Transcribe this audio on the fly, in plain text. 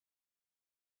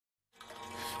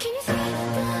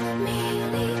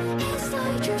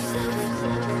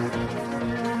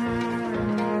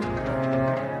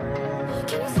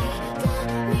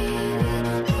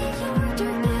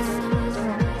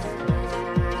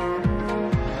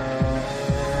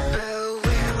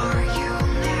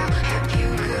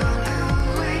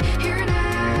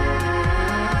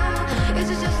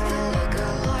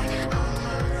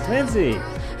Lindsay,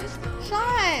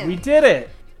 Sean! we did it!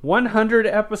 100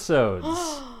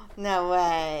 episodes. No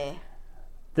way.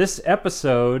 This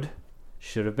episode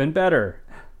should have been better,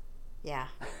 Yeah.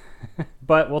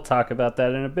 but we'll talk about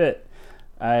that in a bit.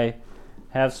 I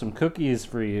have some cookies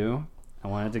for you. I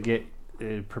wanted to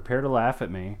get prepare to laugh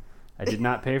at me. I did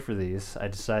not pay for these. I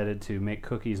decided to make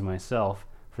cookies myself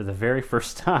for the very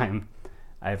first time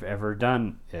I've ever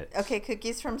done it. Okay,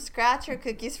 cookies from scratch or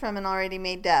cookies from an already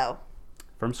made dough?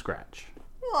 From scratch.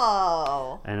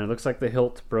 Whoa. And it looks like the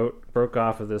hilt broke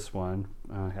off of this one.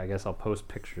 I guess I'll post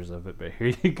pictures of it, but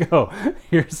here you go.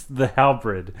 Here's the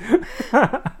halberd.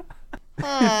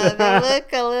 They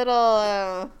look a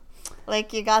little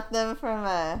like you got them from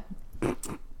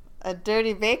a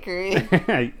dirty bakery.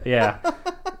 Yeah.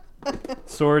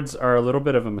 Swords are a little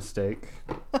bit of a mistake.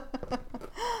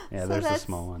 Yeah, So there's a that's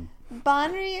small one.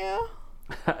 Banryu?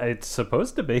 It's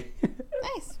supposed to be.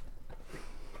 Nice.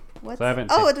 What's, So I haven't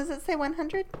does it say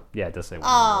 100? Yeah, it does say 100.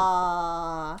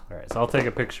 Aww. All right, so I'll take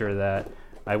a picture of that.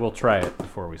 I will try it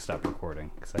before we stop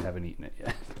recording because I haven't eaten it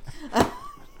yet.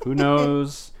 Who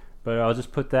knows? But I'll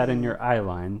just put that in your eye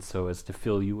line so as to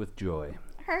fill you with joy.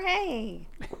 Hooray.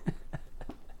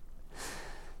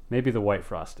 Maybe the white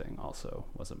frosting also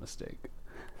was a mistake.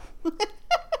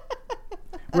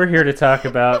 We're here to talk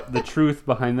about the truth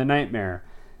behind the nightmare.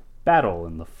 Battle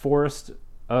in the Forest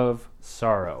of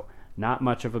Sorrow. Not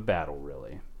much of a battle,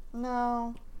 really.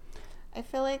 No. I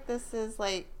feel like this is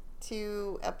like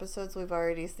 2 episodes we've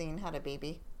already seen had a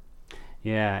baby.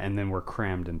 Yeah, and then we're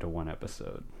crammed into one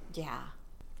episode. Yeah.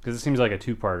 Because it seems like a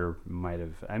two-parter might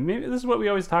have... I mean, this is what we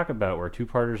always talk about, where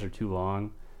two-parters are too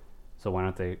long. So why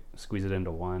don't they squeeze it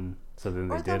into one? So then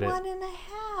they Or did the it.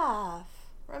 1.5.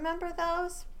 Remember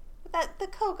those? The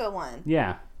Koga one.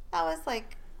 Yeah. That was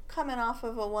like coming off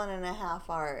of a 1.5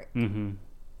 arc. Mm-hmm.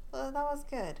 So that was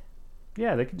good.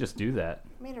 Yeah, they could just do that.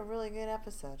 Made a really good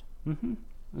episode. Mm-hmm.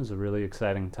 It was a really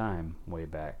exciting time way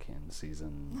back in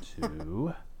season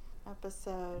 2.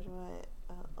 Episode, what?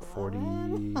 40...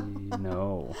 11?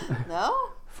 No. No?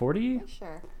 40?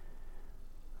 Sure.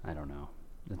 I don't know.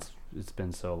 It's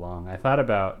been so long. I thought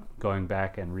about going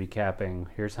back and recapping.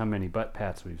 Here's how many butt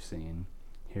pats we've seen.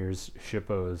 Here's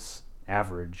Shippo's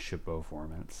average Shippo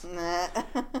performance.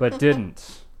 But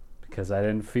didn't, because I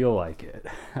didn't feel like it.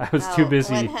 I was too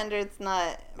busy. 100's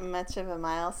not much of a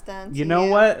milestone to You know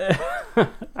what?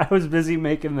 I was busy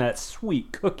making that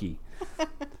sweet cookie.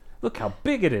 Look how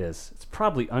big it is. It's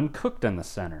probably uncooked in the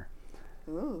center.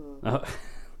 Ooh. Oh.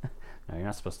 No, you're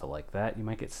not supposed to like that. You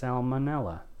might get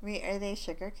salmonella. Wait, are they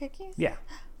sugar cookies? Yeah.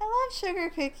 I love sugar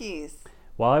cookies.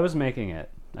 While I was making it,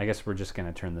 I guess we're just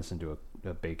going to turn this into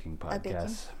a baking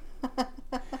podcast.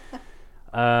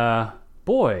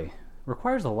 Boy,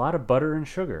 requires a lot of butter and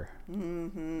sugar.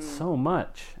 Mm-hmm. So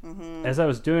much. Mm-hmm. As I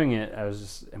was doing it, I was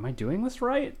just, am I doing this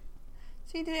right?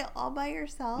 So you did it all by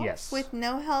yourself? Yes. With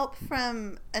no help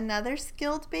from another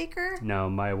skilled baker? No,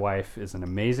 my wife is an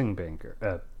amazing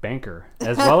banker,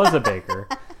 as well as a baker.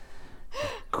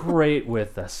 Great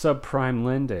with subprime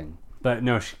lending. But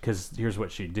no, because here's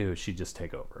what she'd do. She'd just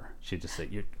take over. She'd just say,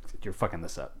 you're fucking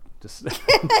this up. Just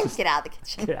Get out of the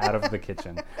kitchen. Get out of the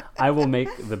kitchen. I will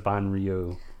make the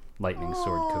Banryu lightning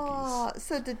sword cookies.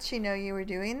 So did she know you were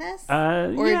doing this?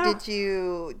 Or did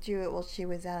you do it while she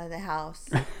was out of the house?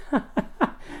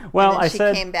 Well, and then I she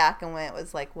said... came back and it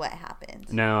was like, what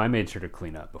happened? No, I made sure to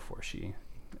clean up before she...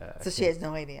 So she has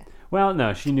no idea. Well,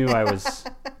 no, she knew I was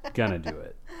gonna do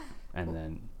it. And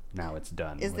then now it's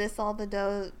done. Is this all the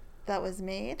dough that was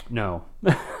made? No.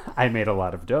 I made a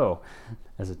lot of dough,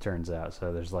 as it turns out.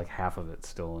 So there's like half of it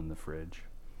still in the fridge.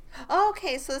 Oh,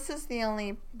 okay, so this is the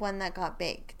only one that got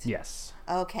baked. Yes.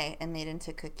 Okay, and made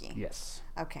into cookie. Yes.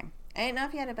 Okay. I didn't know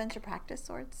if you had a bunch of practice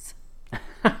swords.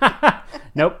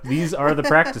 Nope, these are the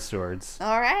practice swords.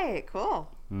 All right, cool.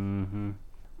 Mm-hmm.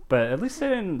 But at least I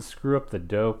didn't screw up the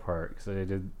dough part, because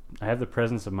I have the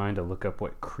presence of mind to look up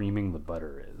what creaming the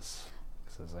butter is.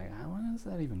 So I was like, what does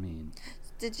that even mean?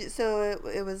 Did you? So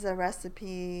it was a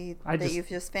recipe you've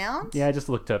just found? Yeah, I just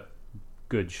looked up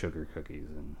good sugar cookies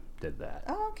and did that.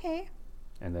 Oh, okay.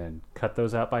 And then cut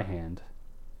those out by hand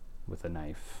with a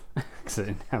knife, because I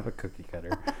didn't have a cookie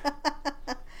cutter.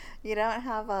 You don't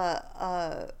have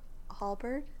a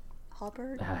halberd?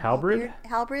 Halberd? A halberd?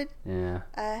 Halberd? Yeah.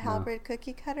 A halberd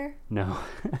cookie cutter? No.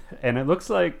 And it looks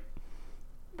like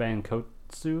Bankotsu.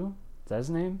 Is that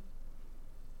his name?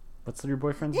 What's your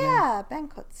boyfriend's name? Yeah,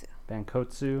 Bankotsu.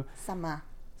 Bankotsu. Sama.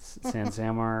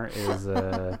 Sansamar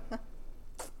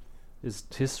is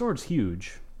his sword's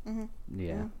huge. Mm-hmm.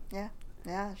 Yeah. Mm-hmm.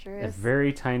 Yeah, sure A is.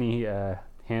 very tiny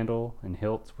handle and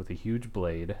hilt with a huge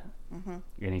blade. Mm-hmm.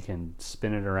 And he can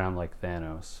spin it around like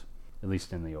Thanos. at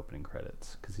least in the opening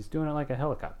credits, because he's doing it like a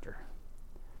helicopter.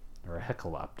 Or a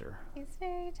heckalopter. He's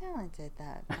very talented,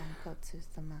 that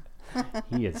Bankotsu-sama.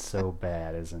 He is so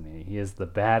bad, isn't he? He is the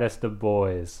baddest of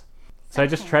boys. So I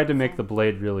just tried to make the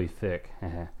blade really thick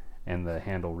and the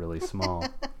handle really small.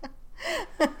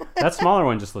 That smaller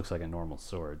one just looks like a normal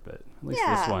sword, but at least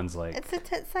this one's like... It's a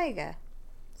Tetsaiga,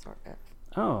 sort of.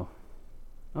 Oh.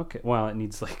 Okay. Well, it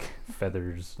needs like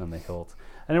feathers on the hilt.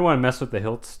 I didn't want to mess with the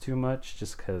hilts too much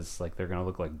just because like they're going to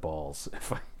look like balls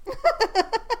if I...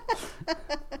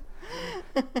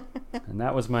 And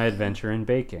that was my adventure in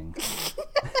baking.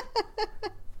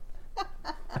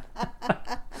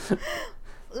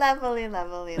 Lovely.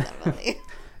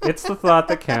 It's the thought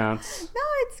that counts. No,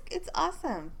 it's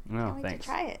awesome. No, Can't wait thanks.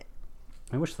 to try it.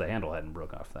 I wish the handle hadn't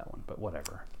broke off that one, but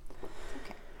whatever.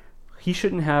 Okay. He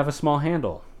shouldn't have a small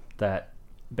handle. That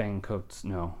Bankotsu.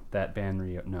 No, that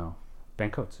Banryu. No,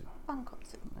 Bankotsu.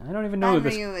 Bankotsu. I don't even know who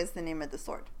this... Banryu is the name of the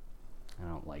sword. I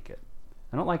don't like it.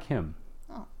 I don't like him.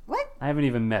 Oh, what? I haven't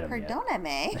even met him yet.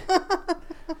 Perdóname.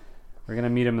 We're going to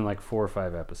meet him in like 4 or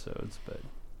 5 episodes, but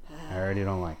I already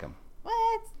don't like him.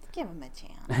 What? Give him a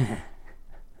chance.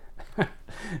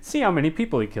 See how many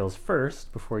people he kills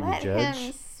first before you judge. Let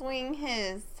him swing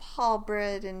his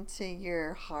halberd into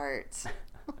your heart.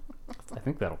 I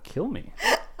think that'll kill me.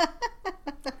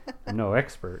 I'm no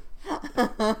expert.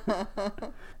 All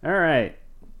right.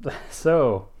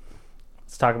 So,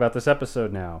 let's talk about this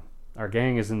episode now. Our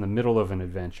gang is in the middle of an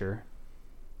adventure.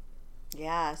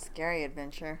 Yeah, scary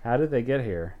adventure. How did they get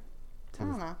here? I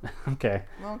don't know. Okay.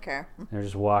 Won't care. They're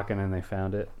just walking and they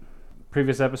found it.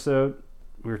 Previous episode,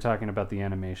 we were talking about the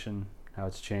animation, how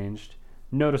it's changed.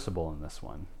 Noticeable in this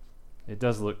one. It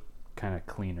does look kind of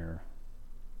cleaner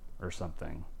or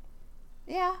something.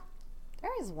 Yeah.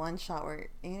 There was one shot where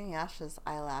Inuyasha's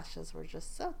eyelashes were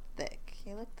just so thick.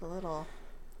 He looked a little...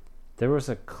 There was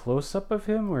a close-up of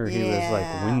him where he was like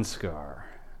Yeah. Windscar,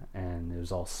 and it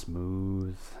was all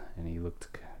smooth, and he looked,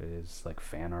 it was like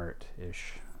fan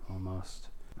art-ish almost.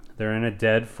 They're in a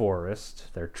dead forest.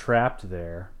 They're trapped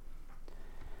there.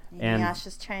 And-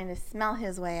 Inuyasha's trying to smell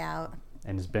his way out.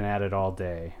 And has been at it all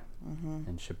day. Mm-hmm.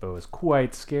 And Shippo is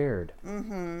quite scared.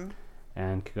 Mm-hmm.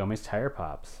 And Kagome's tire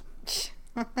pops.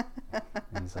 And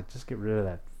he's like, just get rid of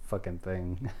that fucking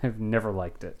thing. I've never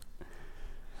liked it.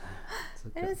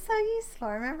 It was so useful.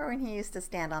 Remember when he used to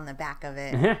stand on the back of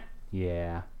it?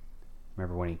 Yeah.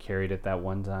 Remember when he carried it that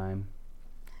one time?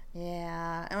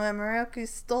 Yeah. And when Moroku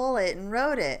stole it and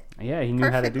rode it. Yeah, he knew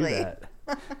how to do Perfectly.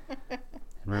 that.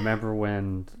 And remember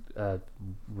when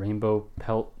Rainbow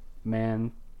Pelt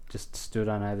Man just stood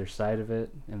on either side of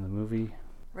it in the movie?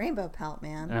 Rainbow Pelt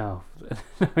Man. Oh,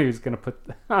 he was going to put...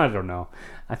 I don't know.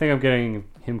 I think I'm getting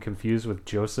him confused with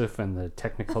Joseph and the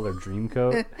Technicolor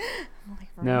Dreamcoat. Like,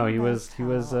 No, he Rainbow was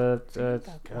Pelt. oh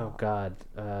Pelt. god,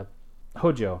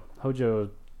 Hojo.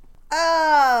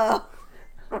 Oh!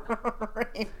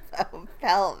 Rainbow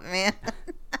Pelt Man.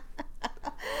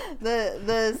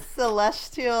 the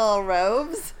celestial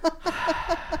robes.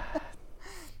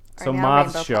 So now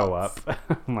moths rainbow show pelts. up.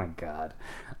 Oh my god,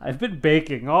 I've been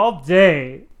baking all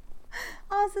day.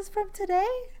 Oh, is this from today?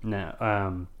 No,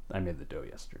 I made the dough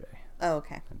yesterday. Oh,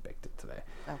 okay. I baked it today.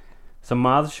 Okay. So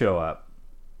moths show up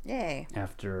Yay.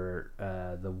 after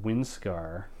the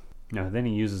Windscar. No, then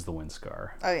he uses the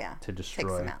Windscar Oh, yeah. to Takes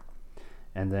destroy. them out.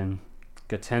 And then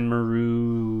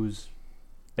Gatenmaru's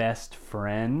best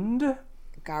friend,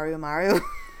 Garumaru.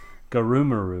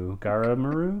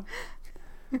 Garamaru,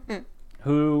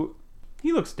 who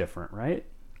he looks different, right?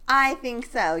 I think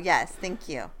so. Yes. Thank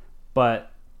you.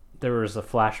 But there was a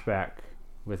flashback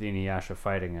with Inuyasha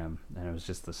fighting him, and it was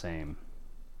just the same.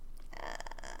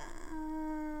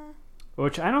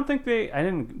 Which I don't think I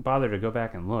didn't bother to go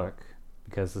back and look,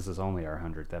 because this is only our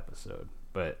 100th episode.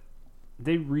 But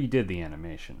they redid the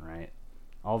animation, right?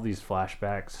 All these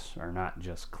flashbacks are not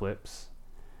just clips,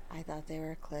 I thought they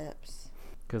were clips.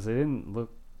 because they didn't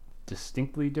look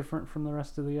distinctly different from the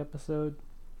rest of the episode.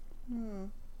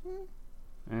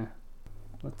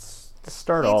 Let's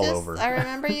start all over. I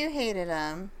remember you hated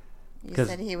him. You 'Cause-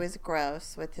 said he was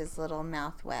gross with his little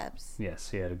mouth webs.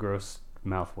 Yes, he had a gross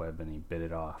mouth web and he bit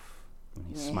it off when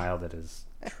he smiled at his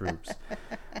troops.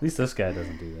 At least this guy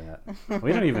doesn't do that.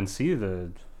 We don't even see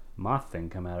the moth thing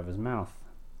come out of his mouth.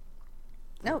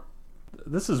 Nope.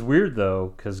 This is weird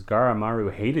though, because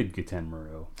Garamaru hated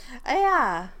Gutenmaru. Oh,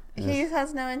 yeah. He Yes.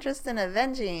 has no interest in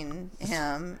avenging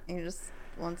him. He just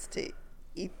wants to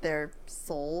eat their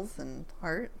souls and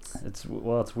hearts. It's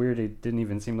weird. He didn't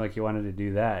even seem like he wanted to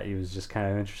do that. He was just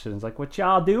kind of interested in like, what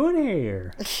y'all doing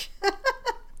here?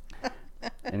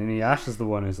 And Inuyasha's the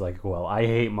one who's like, well, I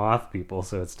hate moth people,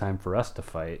 so it's time for us to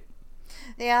fight.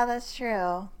 Yeah, that's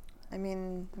true. I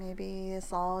mean, maybe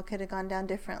this all could have gone down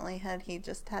differently had he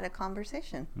just had a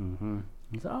conversation. Mm-hmm.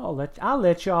 He's, I'll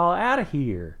let y'all out of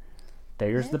here.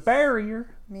 There's the Yes.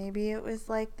 barrier. Maybe it was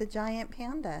like the giant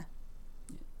panda,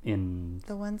 In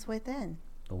the ones within.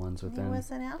 the ones He within.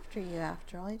 wasn't after you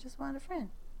after all. He just wanted a friend.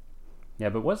 Yeah,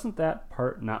 but wasn't that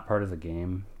not part of the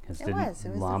game? Because It was. It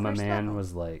was the Llama first Man level.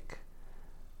 was like,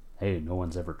 hey, no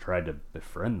one's ever tried to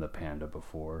befriend the panda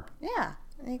before. Yeah,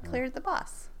 and he cleared the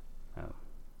boss.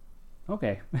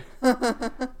 Okay.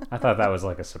 I thought that was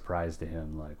like a surprise to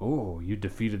him. Like, oh, you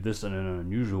defeated this in an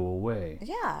unusual way.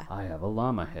 Yeah. I have a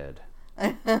llama head.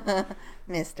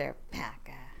 Mr.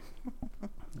 Paca.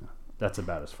 That's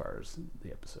about as far as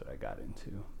the episode I got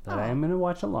into. But Oh. I am going to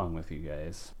watch along with you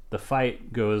guys. The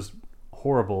fight goes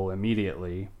horrible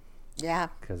immediately Yeah.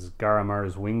 because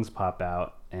Garamaru's wings pop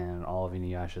out and all of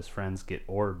Inuyasha's friends get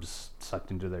orbs sucked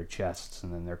into their chests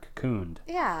and then they're cocooned.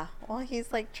 Yeah. Well,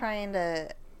 he's like trying to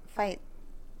fight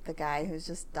the guy who's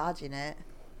just dodging it.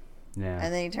 Yeah.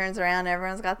 And then he turns around and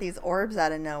everyone's got these orbs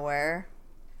out of nowhere.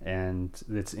 And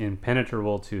it's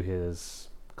impenetrable to his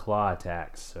claw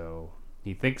attacks, so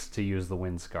he thinks to use the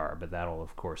wind scar, but that'll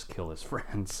of course kill his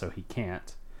friends, so he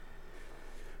can't.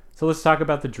 So let's talk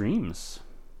about the dreams.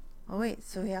 Oh, wait.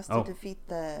 So he has to Oh. defeat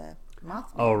the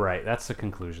Mothman. Oh, right. That's the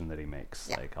conclusion that he makes.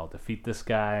 Yeah. Like, I'll defeat this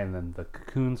guy, and then the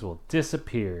cocoons will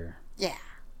disappear. Yeah.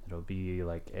 It'll be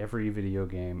like every video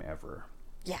game ever.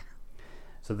 Yeah.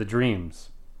 So the dreams.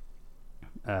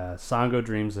 Sango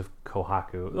dreams of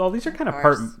Kohaku. Well, these are kind of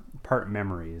course. part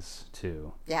memories,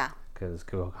 too. Yeah. Because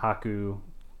Kohaku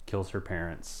kills her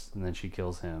parents, and then she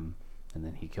kills him, and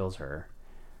then he kills her.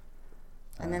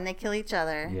 And then they kill each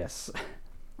other. Yes.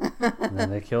 And then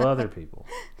they kill other people.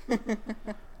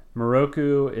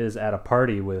 Moroku is at a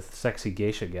party with sexy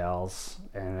geisha gals,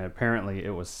 and apparently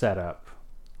it was set up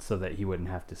so that he wouldn't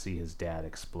have to see his dad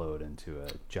explode into a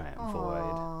giant void.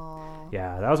 Aww.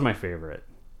 Yeah, that was my favorite.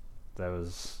 That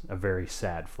was a very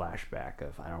sad flashback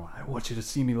of, I want you to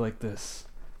see me like this.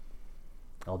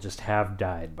 I'll just have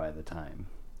died by the time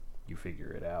you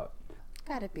figure it out.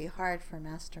 Gotta be hard for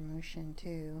Master Mushin,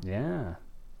 too. Yeah.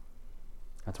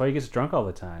 That's why he gets drunk all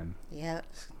the time, Yep.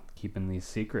 keeping these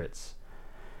secrets.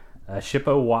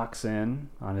 Shippo walks in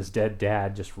on his dead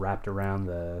dad, just wrapped around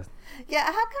the... Yeah,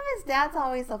 how come his dad's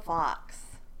always a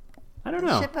fox? I don't And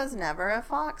know. Shippo's never a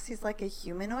fox. He's like a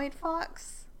humanoid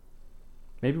fox.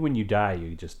 Maybe when you die,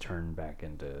 you just turn back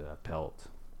into a pelt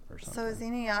or something. So is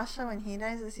Inuyasha, when he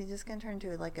dies, is he just going to turn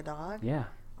into like a dog? Yeah,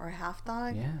 Or a half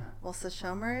dog? yeah, Will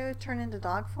Sesshomaru turn into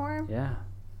dog form? yeah.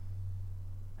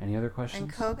 Any other questions?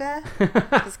 And Koga?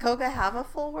 Does Koga have a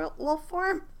full wolf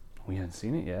form? We haven't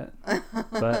seen it yet.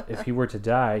 But if he were to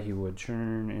die, he would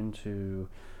turn into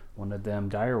one of them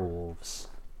dire wolves.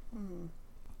 Hmm.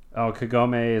 Oh,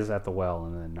 Kagome is at the well,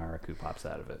 and then Naraku pops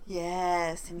out of it.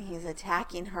 Yes, and he's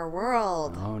attacking her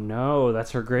world. Oh no,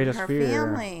 that's her greatest her fear.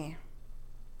 family.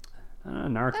 That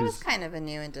was Naraku's... kind of a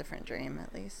new and different dream,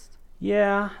 at least.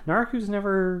 Yeah, Naraku's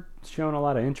never shown a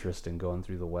lot of interest in going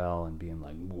through the well and being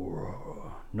like,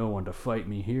 whoa, no one to fight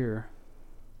me here.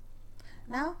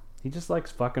 No? He just likes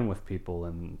fucking with people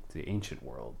in the ancient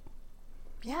world.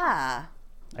 Yeah.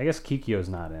 I guess Kikyo's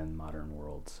not in modern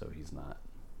world, so he's not.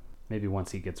 Maybe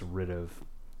once he gets rid of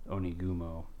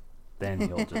Onigumo, then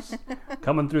he'll just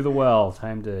coming through the well.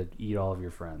 Time to eat all of your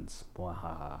friends.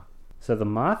 Wahaha. So the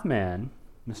Mothman,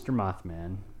 Mr.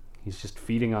 Mothman, he's just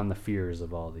feeding on the fears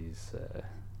of all these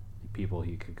people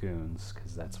he cocoons,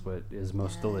 because that's what is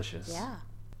most delicious. Yeah.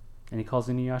 And he calls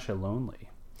Inuyasha lonely.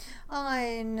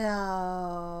 I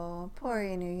know. Poor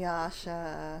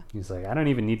Inuyasha. He's like, I don't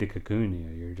even need to cocoon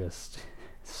you. You're just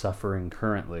suffering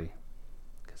currently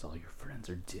because all your friends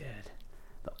are dead.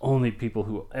 The only people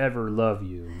who will ever love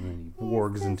you. And then he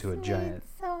wargs into a giant.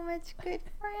 So much good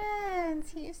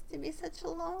friends. He used to be such a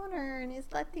loner, and he's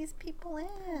let these people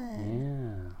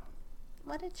in. Yeah.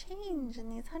 What a change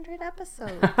in these 100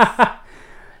 episodes.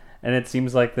 And it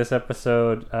seems like this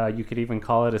episode, you could even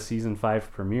call it a season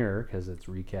 5 premiere because it's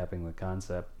recapping the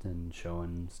concept and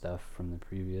showing stuff from the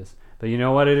previous. But you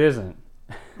know what? It isn't.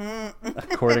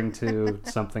 According to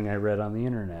something I read on the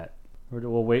internet.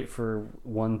 We'll wait for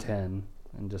 110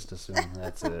 and just assume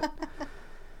that's it.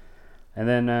 And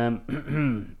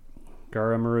then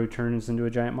Garamaru turns into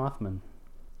a giant Mothman.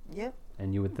 Yep.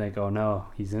 And you would think, oh no,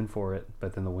 he's in for it.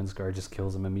 But then the Windscar just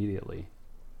kills him immediately.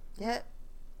 Yep.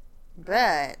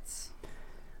 But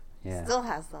Yeah. still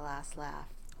has the last laugh.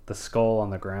 The skull on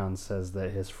the ground says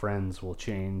that his friends will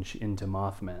change into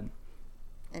Mothmen.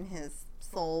 And his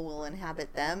soul will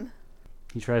inhabit them.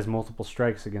 He tries multiple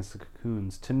strikes against the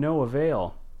cocoons to no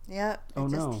avail. Yep. It Oh,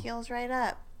 just no. heals right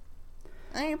up.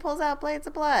 And he pulls out blades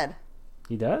of blood.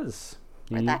 He does.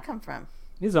 Where'd that come from?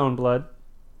 His own blood.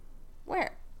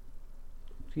 Where?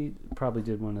 He probably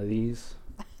did one of these.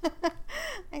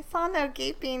 I saw no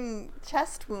gaping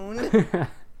chest wound.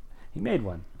 He made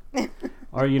one.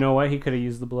 Or you know what? He could have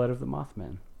used the blood of the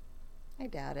Mothman. I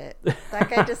doubt it. That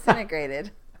guy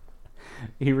disintegrated.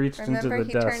 He reached into the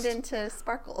Remember, dust. he turned into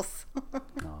sparkles.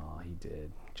 Oh, he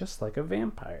did. Just like a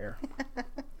vampire.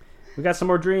 We got some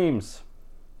more dreams.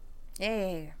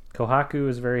 Yay. Kohaku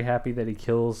is very happy that he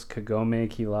kills Kagome,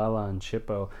 Kilala, and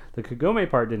Shippo. The Kagome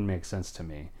part didn't make sense to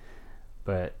me.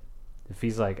 But if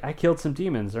he's like, I killed some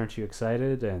demons, aren't you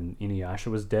excited? And Inuyasha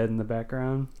was dead in the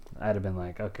background, I'd have been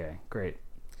like, okay, great.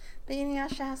 But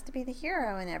Inuyasha has to be the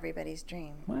hero in everybody's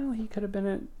dream. Well, he could have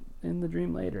been in the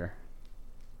dream later.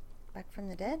 Back from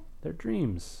the dead? They're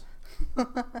dreams.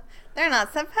 They're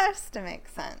not supposed to make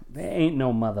sense. There ain't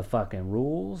no motherfucking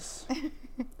rules.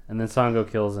 And then Sango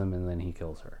kills him, and then he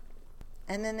kills her.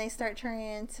 And then they start turning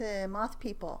into moth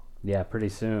people. Yeah, pretty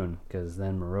soon, because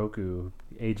then Moroku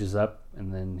ages up,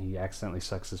 and then he accidentally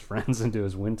sucks his friends into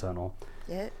his wind tunnel.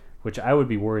 Yep. Which I would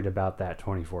be worried about that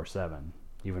 24/7,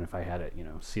 even if I had it,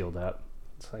 sealed up.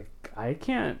 It's like, I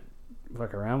can't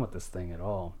fuck around with this thing at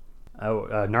all. Oh,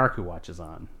 Naruto watches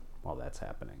on while that's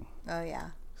happening. Oh,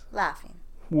 yeah. Laughing.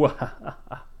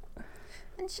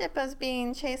 And Shippo's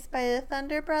being chased by the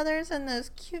Thunder Brothers and those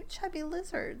cute chubby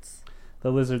lizards.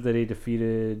 The lizard that he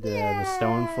defeated, the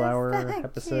Stoneflower that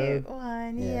episode. Cute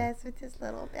one. Yeah. Yes, with his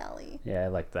little belly. Yeah, I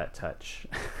like that touch.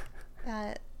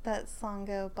 That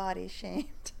Sango body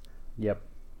shamed. Yep.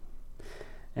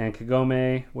 And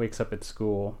Kagome wakes up at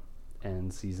school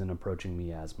and sees an approaching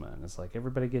miasma, and it's like,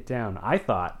 everybody get down. I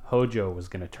thought Hojo was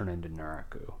going to turn into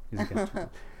Naraku. He's going to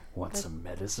want some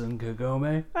medicine,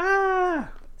 Kagome?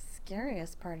 Ah!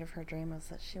 Scariest part of her dream was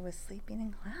that she was sleeping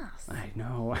in class. I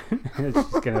know. She's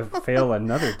going to fail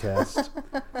another test.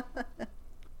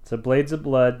 So Blades of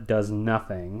Blood does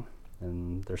nothing,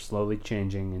 and they're slowly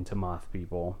changing into moth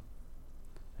people.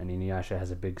 And Inuyasha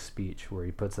has a big speech where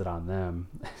he puts it on them,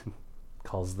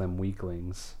 calls them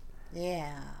weaklings.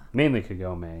 Yeah. Mainly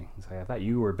Kagome. He's like, I thought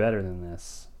you were better than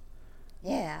this.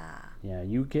 Yeah. Yeah,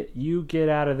 you get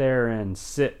out of there and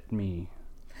sit me.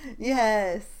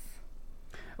 Yes.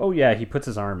 Oh yeah, he puts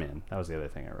his arm in. That was the other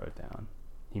thing I wrote down.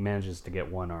 He manages to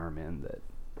get one arm in that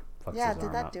fucks his arm up. Yeah,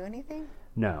 did that do anything?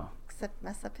 No. Except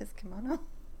mess up his kimono?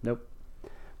 Nope.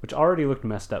 Which already looked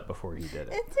messed up before he did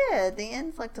it. It did. The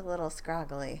ends looked a little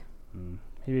scroggly.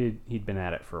 Maybe he'd been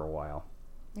at it for a while.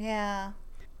 Yeah.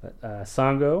 But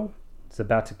Sango is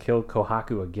about to kill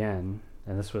Kohaku again.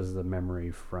 And this was the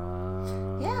memory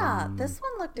from... Yeah, this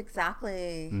one looked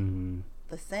exactly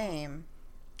the same.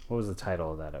 What was the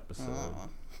title of that episode?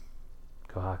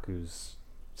 Kohaku's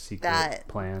secret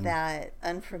plan. That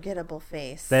unforgettable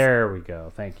face. There we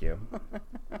go. Thank you.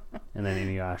 And then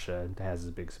Inuyasha has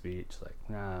his big speech like,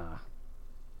 nah,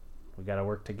 we gotta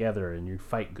work together and you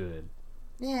fight good.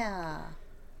 Yeah.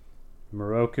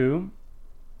 Moroku,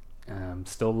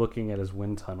 still looking at his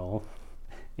wind tunnel.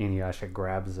 Inuyasha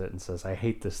grabs it and says, I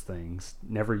hate this thing.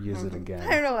 Never use it again.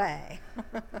 Put it away.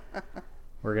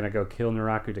 We're going to go kill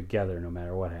Naraku together no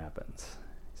matter what happens.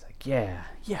 He's like,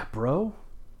 yeah, bro.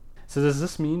 So does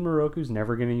this mean Moroku's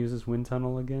never going to use his wind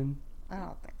tunnel again? I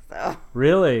don't think so.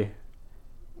 Really?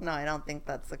 No, I don't think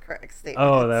that's the correct statement.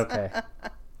 Oh, okay.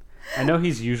 I know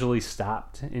he's usually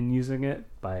stopped in using it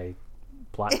by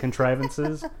plot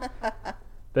contrivances.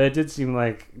 But it did seem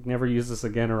like, never use this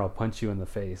again or I'll punch you in the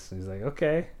face. And he's like,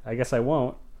 okay, I guess I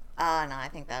won't. Oh, no, I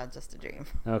think that was just a dream.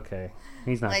 Okay.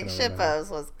 He's not like going to Shippo's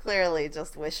was clearly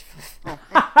just wish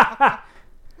fulfillment.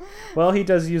 Well, he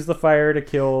does use the fire to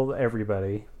kill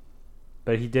everybody.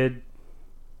 But he did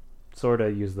sort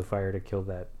of use the fire to kill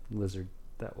that lizard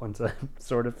that one time.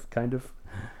 Sort of, kind of.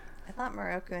 I thought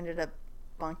Moroku ended up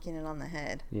bonking it on the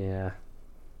head. Yeah.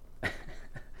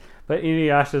 But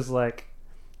Inuyasha's like,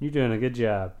 you're doing a good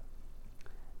job.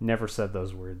 Never said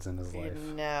those words in his life.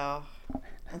 No.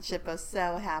 And Shippo's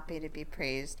so happy to be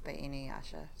praised by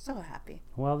Inuyasha. So happy.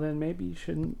 Well, then maybe you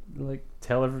shouldn't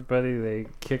tell everybody they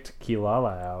kicked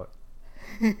Kilala out.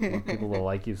 People will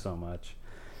like you so much.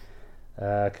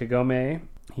 Kagome,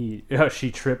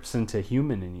 she trips into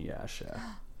human Inuyasha.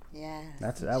 Yes.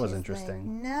 That was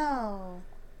interesting. Like, no,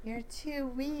 you're too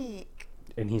weak.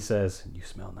 And he says, "You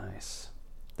smell nice."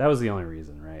 That was the only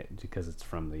reason, right? Because it's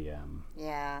from the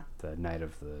the night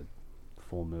of the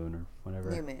full moon or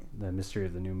whatever. New moon. The mystery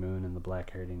of the new moon and the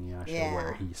black-haired Inuyasha,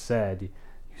 where he said,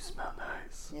 "You smell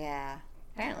nice." Yeah.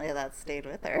 Apparently that stayed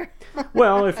with her.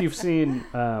 Well, if you've seen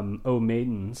Oh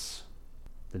Maidens,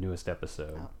 the newest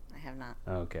episode. Oh, I have not.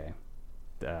 Okay.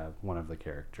 One of the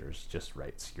characters just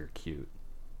writes, "You're cute."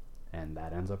 And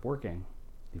that ends up working,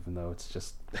 even though it's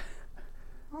just...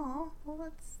 Oh, well,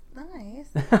 that's nice.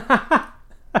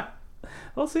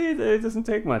 Well, see, it doesn't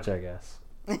take much, I guess.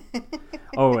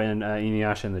 Oh, and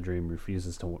Inuyasha in the dream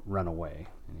refuses to run away,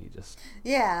 and he just...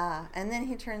 Yeah, and then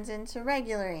he turns into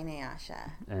regular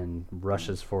Inuyasha. And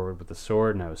rushes forward with the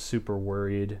sword, and I was super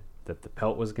worried that the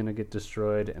pelt was going to get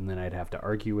destroyed, and then I'd have to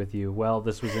argue with you, well,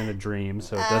 this was in a dream,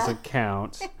 so it doesn't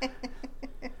count.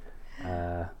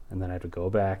 And then I had to go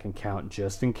back and count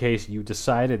just in case you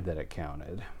decided that it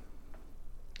counted.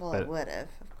 Well, But- it would have,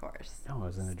 of course. No, it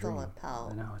was in a dream. Still a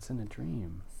pelt. No, it's in a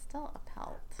dream. Still a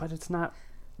pelt. But it's not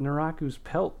Naraku's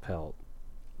pelt.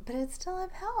 But it's still a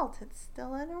pelt. It's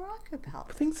still a Naraku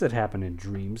pelt. Things that happen in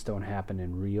dreams don't happen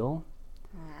in real.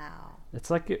 Wow.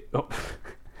 It's like it... Oh,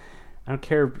 I don't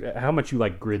care how much you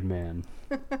like Gridman.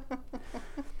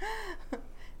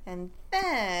 And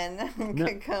then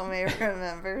Kagome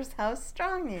remembers how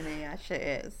strong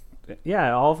Inuyasha is.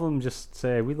 Yeah, all of them just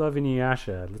say, we love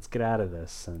Inuyasha, let's get out of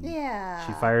this. And Yeah.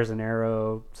 she fires an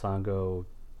arrow, Sango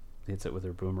hits it with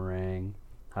her boomerang.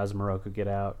 How does Moroku get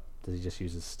out? Does he just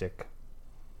use his stick?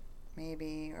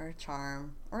 Maybe, or a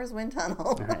charm, or his wind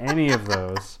tunnel. Any of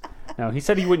those. No, he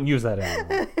said he wouldn't use that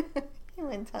anymore. He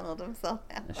wind tunneled himself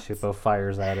out. Shippo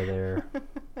fires out of there.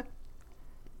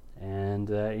 And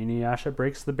Inuyasha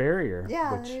breaks the barrier.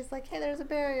 Yeah, and he's like, hey, there's a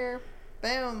barrier.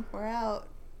 Boom, we're out.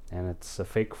 And it's a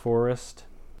fake forest.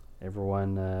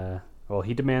 Everyone, well,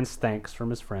 he demands thanks from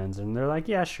his friends, and they're like,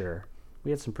 yeah, sure.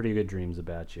 We had some pretty good dreams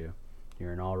about you.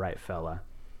 You're an all right fella.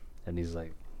 And he's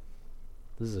like,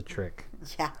 this is a trick.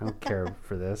 Yeah. I don't care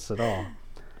for this at all.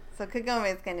 So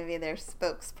Kagome is going to be their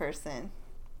spokesperson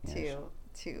Yeah,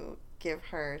 to give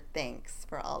her thanks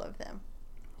for all of them.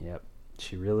 Yep.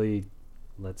 She really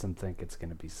lets him think it's going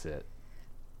to be Sit.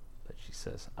 But she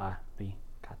says,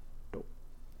 arigato.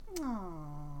 Aww.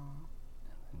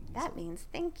 That means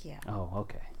thank you. Oh,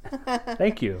 okay.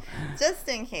 Thank you. Just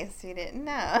in case you didn't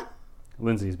know.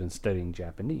 Lindsay's been studying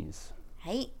Japanese.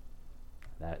 Hey.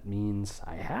 That means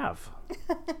I have.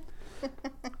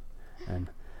 And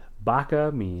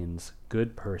baka means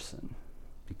good person,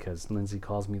 because Lindsay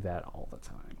calls me that all the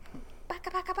time.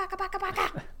 Baka, baka, baka, baka,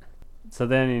 baka. So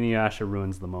then Inuyasha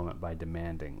ruins the moment by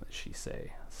demanding that she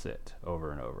say sit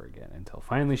over and over again until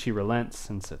finally she relents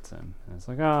and sits him. And it's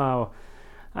like, oh,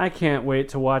 I can't wait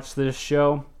to watch this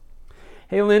show.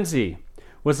 Hey, Lindsay,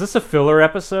 was this a filler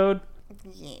episode?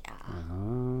 Yeah.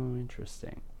 Oh,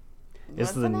 interesting.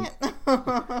 Wasn't it?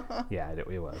 Yeah,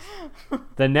 it was.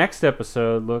 The next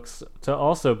episode looks to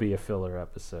also be a filler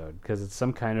episode because it's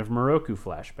some kind of Moroku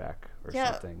flashback or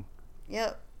something.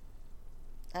 Yep.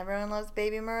 Everyone loves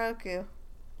Baby Moroku.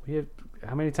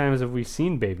 How many times have we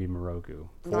seen Baby Moroku?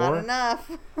 4? Not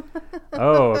enough.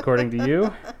 Oh, according to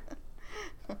you?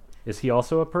 Is he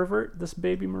also a pervert, this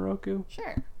Baby Moroku?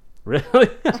 Sure. Really?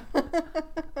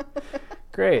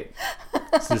 Great.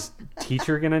 Is his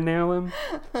teacher going to nail him?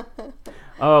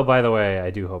 Oh, by the way, I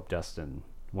do hope Dustin,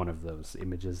 one of those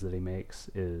images that he makes,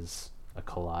 is a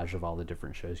collage of all the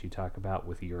different shows you talk about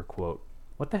with your quote,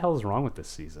 what the hell is wrong with this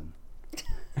season?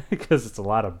 Because it's a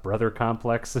lot of brother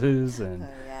complexes and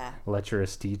Yeah.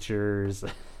 lecherous teachers.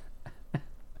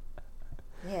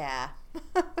 Yeah.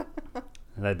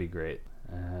 That'd be great.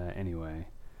 Anyway.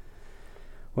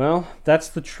 Well, that's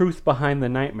the truth behind the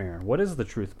nightmare. What is the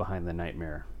truth behind the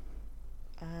nightmare?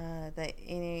 That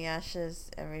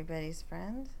Inuyasha's everybody's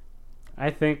friend? I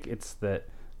think it's that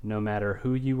no matter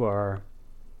who you are,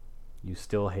 you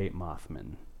still hate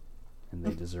Mothman. And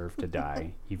they deserve to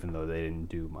die, even though they didn't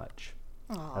do much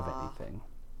of anything.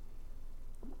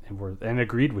 And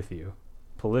agreed with you,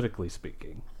 politically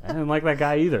speaking. I didn't like that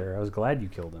guy either. I was glad you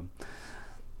killed him.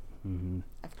 Mm-hmm.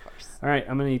 Of course. All right,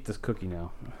 I'm going to eat this cookie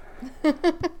now.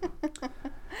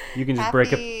 You can just break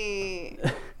Happy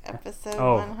episode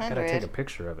Oh, 100. I gotta take a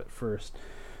picture of it first.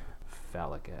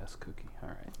 Phallic ass cookie. All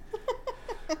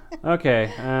right.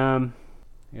 Okay. I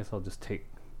guess I'll just take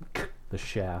the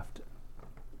shaft.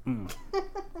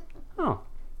 Oh.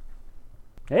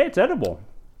 Hey, it's edible.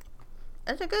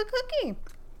 That's a good cookie.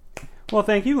 Well,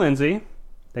 thank you, Lindsay.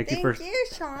 Thank Thank you you,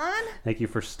 Sean. Thank you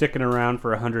for sticking around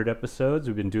for 100 episodes.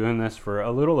 We've been doing this for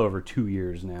a little over 2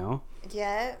 years now.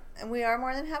 Yeah, and we are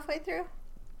more than halfway through.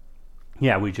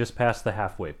 Yeah, we just passed the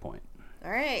halfway point.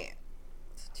 All right.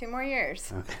 So 2 more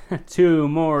years. Okay. 2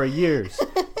 more years.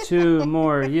 2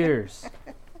 more years.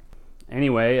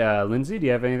 Anyway, Lindsay, do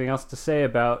you have anything else to say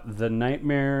about The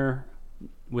Nightmare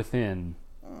Within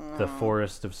the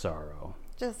Forest of Sorrow?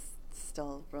 Just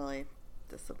still really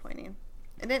disappointing.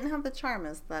 It didn't have the charm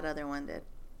as that other one did.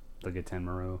 The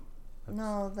Gatenmaru?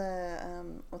 No,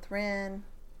 the with Rin,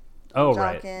 Oh, Jokin,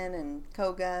 right. and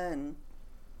Koga, and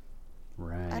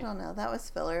Right. I don't know. That was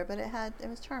filler, but it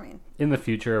was charming. In the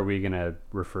future, are we going to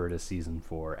refer to season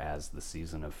 4 as the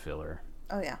season of filler?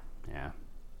 Oh, yeah. Yeah.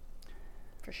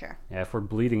 For sure. Yeah, if we're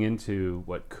bleeding into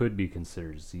what could be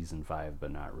considered season 5,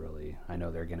 but not really. I know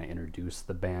they're going to introduce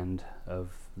the band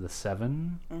of the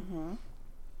 7. Mm-hmm.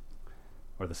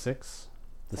 Or the 6?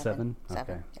 The 7?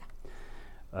 Okay.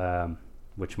 Yeah.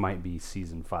 Which might be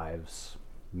season 5's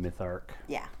myth arc.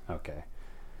 Yeah. Okay.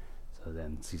 So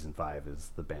then season 5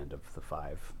 is the band of the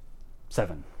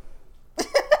 7.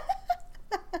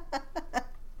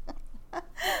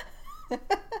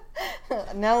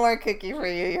 No more cookie for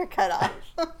you. You're cut off.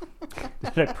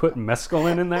 Did I put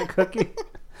mescaline in that cookie?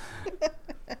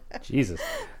 Jesus.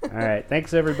 All right.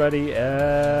 Thanks, everybody.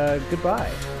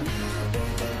 Goodbye.